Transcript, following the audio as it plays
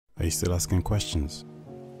Are you still asking questions?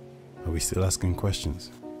 Are we still asking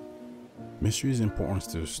questions? Mystery is important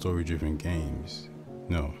to story-driven games.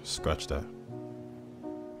 No, scratch that.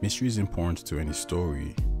 Mystery is important to any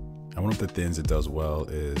story, and one of the things it does well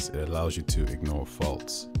is it allows you to ignore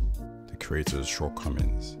faults, the creator's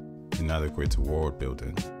shortcomings, inadequate world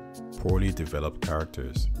building, poorly developed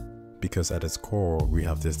characters, because at its core we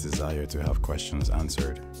have this desire to have questions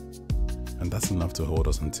answered, and that's enough to hold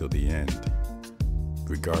us until the end,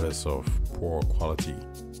 regardless of poor quality.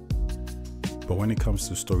 But when it comes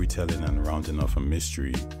to storytelling and rounding off a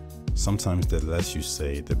mystery, sometimes the less you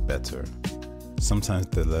say, the better. Sometimes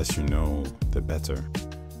the less you know, the better.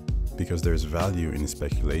 Because there's value in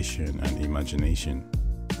speculation and imagination.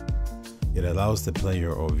 It allows the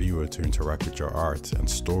player or viewer to interact with your art and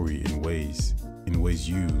story in ways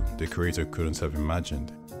you, the creator, couldn't have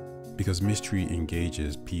imagined. Because mystery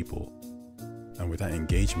engages people. And with that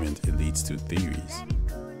engagement, it leads to theories,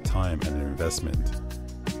 time and investment.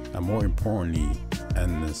 And more importantly,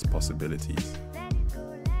 endless possibilities.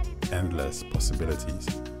 Endless possibilities.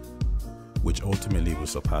 Which ultimately will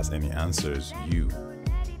surpass any answers you,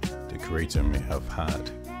 the creator, may have had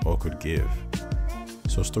or could give.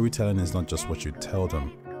 So storytelling is not just what you tell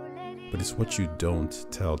them, but it's what you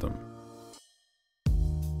don't tell them.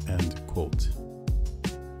 End quote.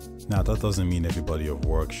 Now that doesn't mean every body of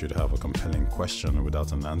work should have a compelling question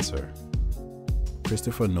without an answer.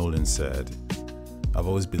 Christopher Nolan said, "I've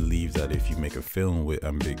always believed that if you make a film with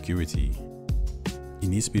ambiguity, it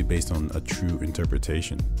needs to be based on a true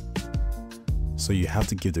interpretation. So you have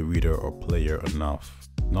to give the reader or player enough,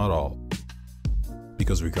 not all.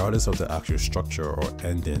 Because regardless of the actual structure or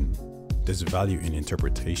ending, there's value in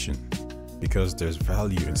interpretation. Because there's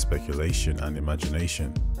value in speculation and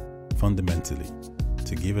imagination. Fundamentally,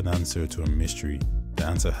 to give an answer to a mystery, the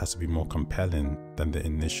answer has to be more compelling than the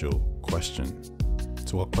initial question.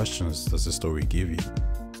 So what questions does the story give you?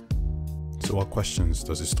 So what questions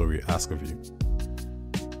does the story ask of you?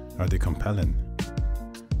 Are they compelling?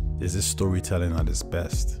 Is this storytelling at its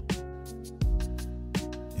best?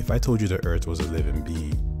 If I told you the Earth was a living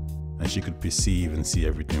being, and she could perceive and see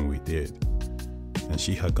everything we did, and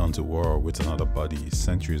she had gone to war with another body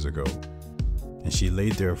centuries ago, and she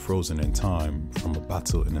laid there frozen in time from a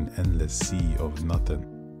battle in an endless sea of nothing,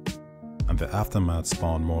 and the aftermath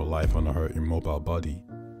spawned more life on her immobile body,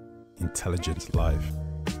 intelligent life,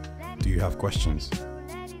 do you have questions?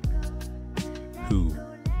 Who,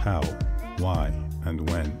 how, why, and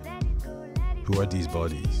when? Who are these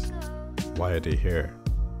bodies? Why are they here?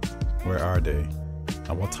 Where are they?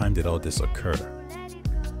 At what time did all this occur?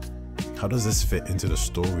 How does this fit into the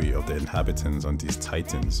story of the inhabitants on these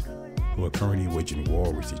titans who are currently waging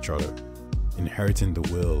war with each other, inheriting the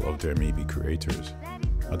will of their maybe creators?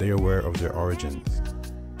 Are they aware of their origins?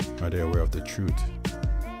 Are they aware of the truth?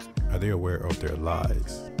 Are they aware of their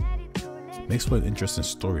lies? Makes for an interesting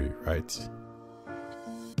story, right?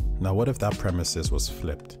 Now what if that premises was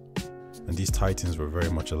flipped, and these titans were very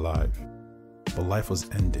much alive, but life was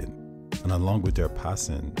ending, and along with their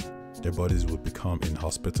passing, their bodies would become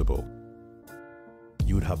inhospitable?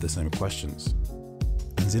 You would have the same questions.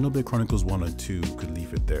 And Xenoblade Chronicles 1 and 2 could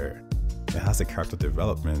leave it there. It has the character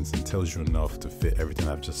developments and tells you enough to fit everything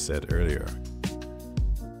I've just said earlier.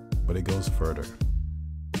 But it goes further.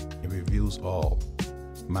 It reveals all,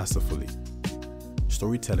 masterfully.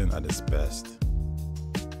 Storytelling at its best.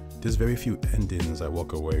 There's very few endings I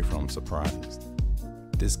walk away from surprised.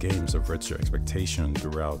 This game subverts your expectation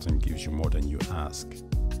throughout and gives you more than you ask.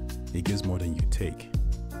 It gives more than you take.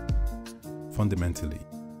 Fundamentally,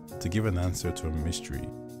 to give an answer to a mystery,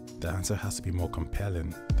 the answer has to be more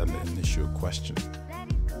compelling than the initial question.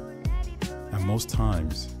 And most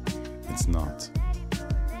times, it's not.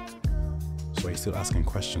 So are you still asking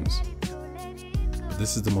questions? But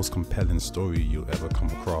this is the most compelling story you'll ever come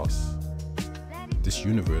across. This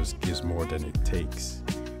universe gives more than it takes.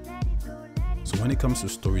 So when it comes to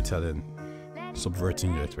storytelling,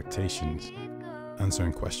 subverting your expectations,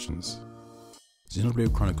 answering questions,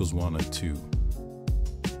 Xenoblade Chronicles 1 and 2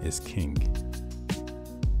 is king.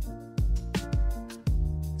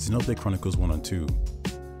 Xenoblade Chronicles 1 and 2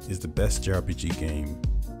 is the best JRPG game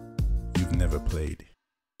you've never played.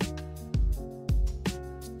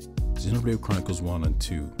 Xenoblade Chronicles 1 and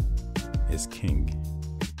 2 is king.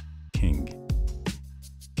 King.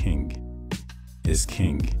 King is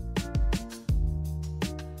king.